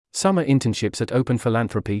Summer Internships at Open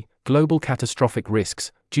Philanthropy, Global Catastrophic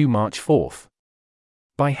Risks, due March 4th.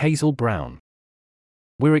 By Hazel Browne.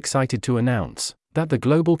 We're excited to announce that the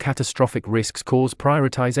Global Catastrophic Risks Cause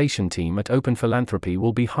Prioritization team at Open Philanthropy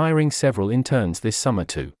will be hiring several interns this summer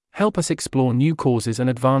to help us explore new causes and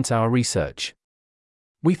advance our research.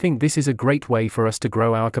 We think this is a great way for us to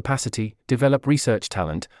grow our capacity, develop research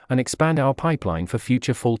talent, and expand our pipeline for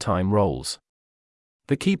future full-time roles.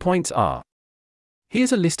 The key points are: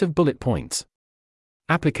 here's a list of bullet points.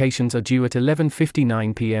 Applications are due at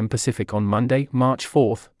 11:59 p.m. Pacific on Monday, March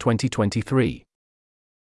 4, 2023.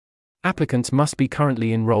 Applicants must be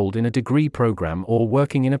currently enrolled in a degree program or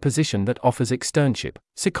working in a position that offers externship,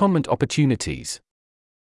 secondment opportunities.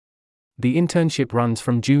 The internship runs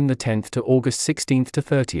from June 10 to August 16 to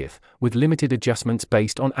 30, with limited adjustments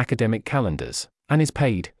based on academic calendars, and is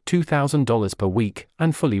paid $2,000 per week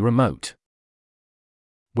and fully remote.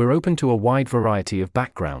 We're open to a wide variety of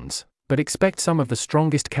backgrounds, but expect some of the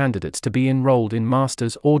strongest candidates to be enrolled in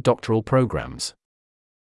master's or doctoral programs.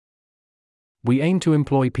 We aim to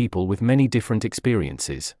employ people with many different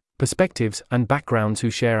experiences, perspectives, and backgrounds who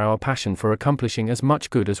share our passion for accomplishing as much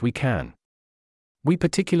good as we can. We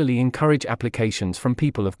particularly encourage applications from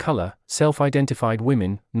people of color, self-identified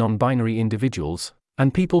women, non-binary individuals,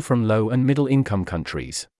 and people from low and middle-income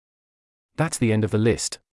countries. That's the end of the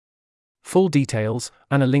list. Full details,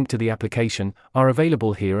 and a link to the application, are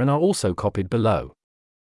available here and are also copied below.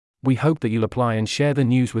 We hope that you'll apply and share the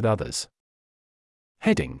news with others.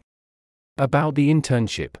 Heading: About the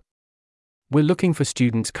internship. We're looking for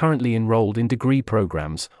students currently enrolled in degree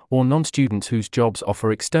programs, or non-students whose jobs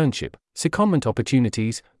offer externship, secondment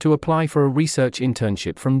opportunities, to apply for a research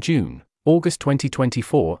internship from June, August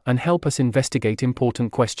 2024 and help us investigate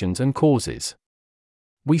important questions and causes.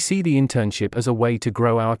 We see the internship as a way to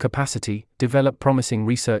grow our capacity, develop promising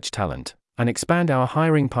research talent, and expand our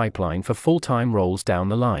hiring pipeline for full-time roles down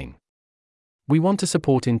the line. We want to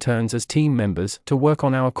support interns as team members to work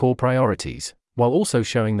on our core priorities, while also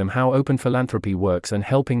showing them how Open Philanthropy works and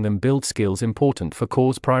helping them build skills important for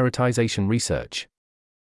cause prioritization research.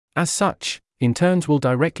 As such, interns will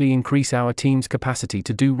directly increase our team's capacity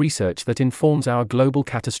to do research that informs our global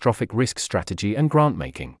catastrophic risk strategy and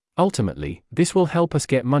grant-making. Ultimately, this will help us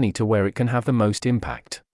get money to where it can have the most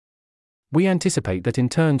impact. We anticipate that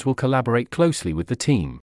interns will collaborate closely with the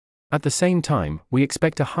team. At the same time, we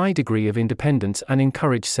expect a high degree of independence and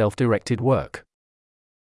encourage self-directed work.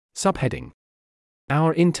 Subheading: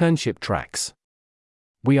 Our internship tracks.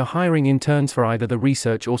 We are hiring interns for either the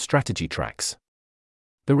research or strategy tracks.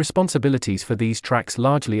 The responsibilities for these tracks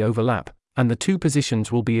largely overlap, and the two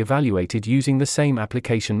positions will be evaluated using the same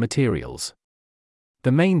application materials.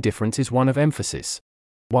 The main difference is one of emphasis.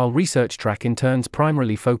 While research track interns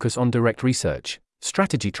primarily focus on direct research,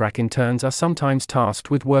 strategy track interns are sometimes tasked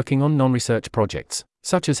with working on non-research projects,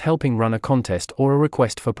 such as helping run a contest or a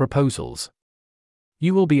request for proposals.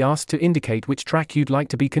 You will be asked to indicate which track you'd like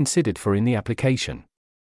to be considered for in the application.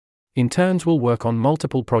 Interns will work on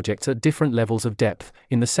multiple projects at different levels of depth,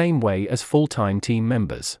 in the same way as full-time team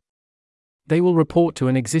members. They will report to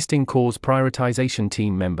an existing cause prioritization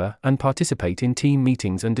team member and participate in team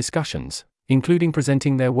meetings and discussions, including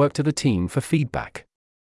presenting their work to the team for feedback.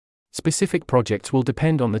 Specific projects will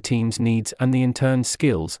depend on the team's needs and the intern's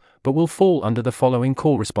skills, but will fall under the following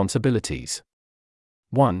core responsibilities.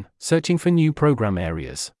 1. Searching for new program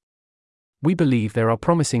areas. We believe there are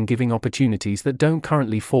promising giving opportunities that don't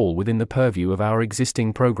currently fall within the purview of our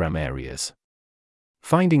existing program areas.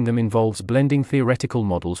 Finding them involves blending theoretical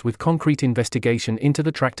models with concrete investigation into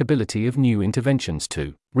the tractability of new interventions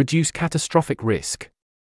to reduce catastrophic risk.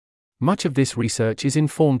 Much of this research is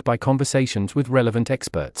informed by conversations with relevant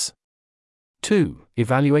experts. 2.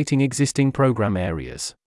 Evaluating existing program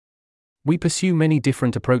areas. We pursue many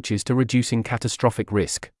different approaches to reducing catastrophic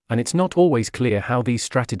risk, and it's not always clear how these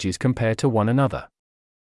strategies compare to one another.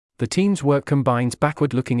 The team's work combines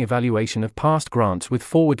backward-looking evaluation of past grants with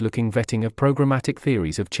forward-looking vetting of programmatic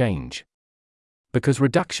theories of change. Because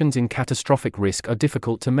reductions in catastrophic risk are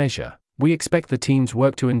difficult to measure, we expect the team's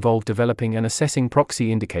work to involve developing and assessing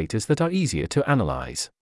proxy indicators that are easier to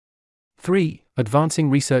analyze. 3.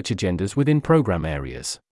 Advancing research agendas within program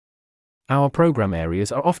areas. Our program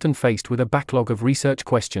areas are often faced with a backlog of research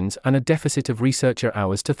questions and a deficit of researcher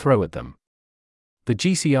hours to throw at them. The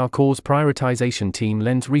GCR Cause Prioritization team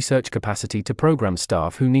lends research capacity to program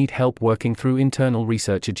staff who need help working through internal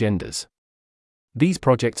research agendas. These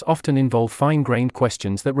projects often involve fine-grained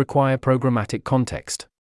questions that require programmatic context.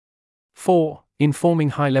 4.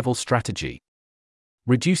 Informing high-level strategy.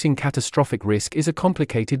 Reducing catastrophic risk is a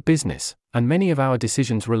complicated business, and many of our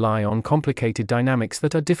decisions rely on complicated dynamics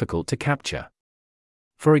that are difficult to capture.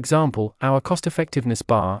 For example, our cost-effectiveness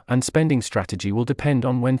bar and spending strategy will depend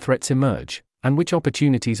on when threats emerge, and which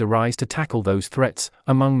opportunities arise to tackle those threats,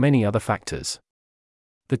 among many other factors.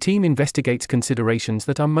 The team investigates considerations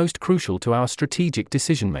that are most crucial to our strategic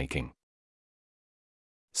decision-making.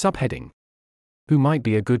 Subheading: Who might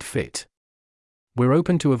be a good fit? We're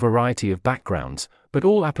open to a variety of backgrounds, but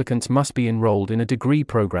all applicants must be enrolled in a degree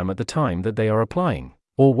program at the time that they are applying,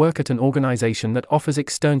 or work at an organization that offers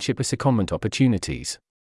externship or secondment opportunities.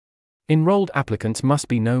 Enrolled applicants must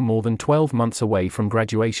be no more than 12 months away from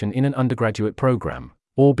graduation in an undergraduate program,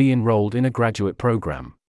 or be enrolled in a graduate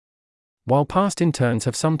program. While past interns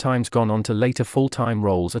have sometimes gone on to later full-time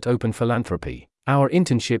roles at Open Philanthropy, our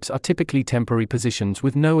internships are typically temporary positions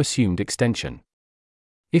with no assumed extension.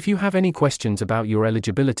 If you have any questions about your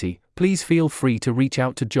eligibility, please feel free to reach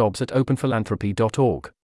out to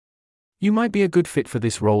jobs@openphilanthropy.org. You might be a good fit for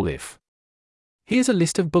this role if. Here's a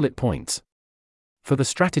list of bullet points. For the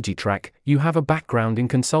strategy track, you have a background in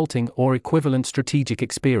consulting or equivalent strategic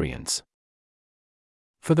experience.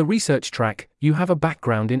 For the research track, you have a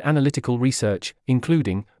background in analytical research,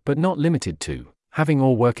 including, but not limited to, having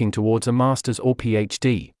or working towards a master's or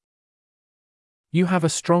PhD. You have a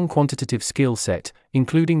strong quantitative skill set,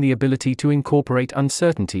 including the ability to incorporate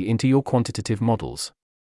uncertainty into your quantitative models.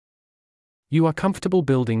 You are comfortable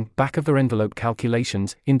building back-of-the-envelope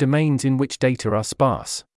calculations in domains in which data are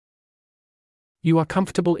sparse. You are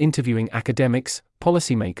comfortable interviewing academics,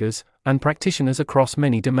 policymakers, and practitioners across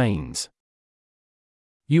many domains.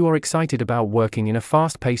 You are excited about working in a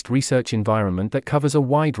fast-paced research environment that covers a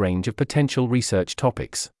wide range of potential research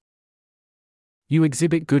topics. You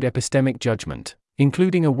exhibit good epistemic judgment,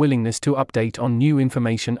 including a willingness to update on new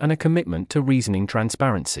information and a commitment to reasoning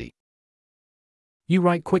transparency. You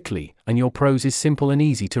write quickly, and your prose is simple and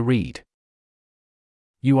easy to read.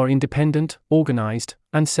 You are independent, organized,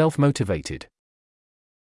 and self-motivated.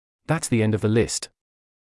 That's the end of the list.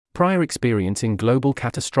 Prior experience in global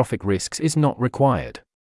catastrophic risks is not required.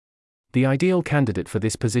 The ideal candidate for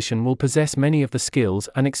this position will possess many of the skills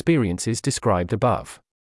and experiences described above.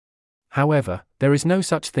 However, there is no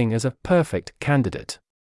such thing as a perfect candidate.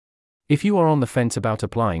 If you are on the fence about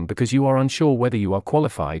applying because you are unsure whether you are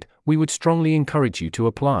qualified, we would strongly encourage you to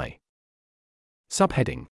apply.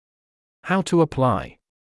 Subheading: How to apply.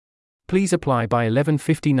 Please apply by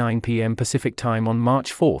 11:59 p.m. Pacific Time on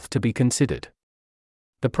March 4th to be considered.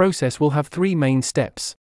 The process will have 3 main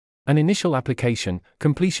steps: an initial application,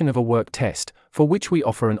 completion of a work test, for which we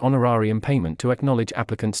offer an honorarium payment to acknowledge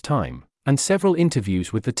applicants' time, and several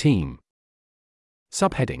interviews with the team.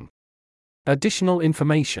 Subheading: Additional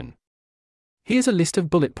information. Here's a list of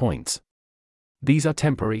bullet points. These are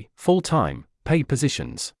temporary, full-time, paid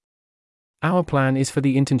positions. Our plan is for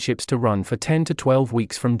the internships to run for 10 to 12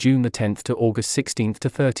 weeks from June the 10th to August 16th to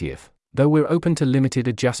 30th, though we're open to limited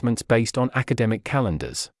adjustments based on academic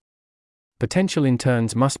calendars. Potential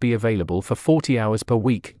interns must be available for 40 hours per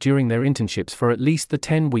week during their internships for at least the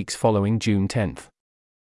 10 weeks following June 10th.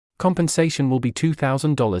 Compensation will be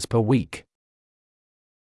 $2,000 per week.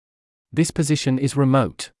 This position is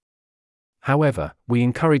remote. However, we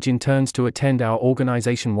encourage interns to attend our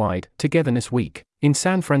organization-wide Togetherness Week in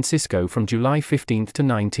San Francisco from July 15th to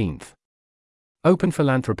 19th. Open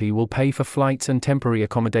Philanthropy will pay for flights and temporary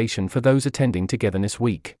accommodation for those attending Togetherness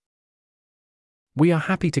Week. We are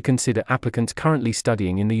happy to consider applicants currently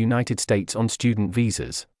studying in the United States on student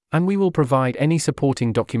visas, and we will provide any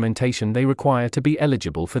supporting documentation they require to be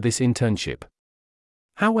eligible for this internship.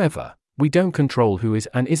 However, we don't control who is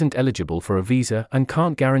and isn't eligible for a visa and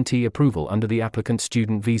can't guarantee approval under the applicant's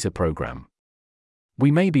student visa program.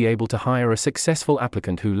 We may be able to hire a successful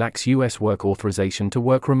applicant who lacks U.S. work authorization to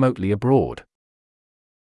work remotely abroad.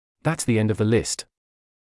 That's the end of the list.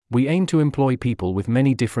 We aim to employ people with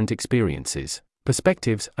many different experiences,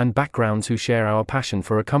 perspectives, and backgrounds who share our passion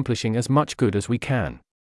for accomplishing as much good as we can.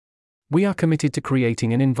 We are committed to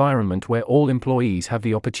creating an environment where all employees have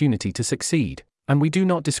the opportunity to succeed, and we do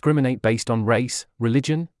not discriminate based on race,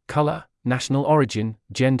 religion, color, national origin,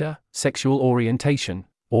 gender, sexual orientation,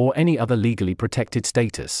 or any other legally protected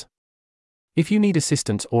status. If you need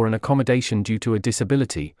assistance or an accommodation due to a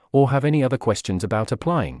disability, or have any other questions about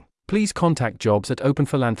applying, please contact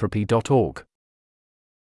jobs@openphilanthropy.org.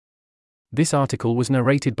 This article was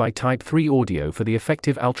narrated by Type 3 Audio for the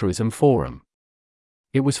Effective Altruism Forum.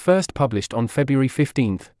 It was first published on February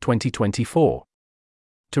 15, 2024.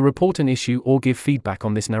 To report an issue or give feedback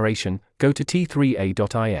on this narration, go to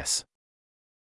t3a.is.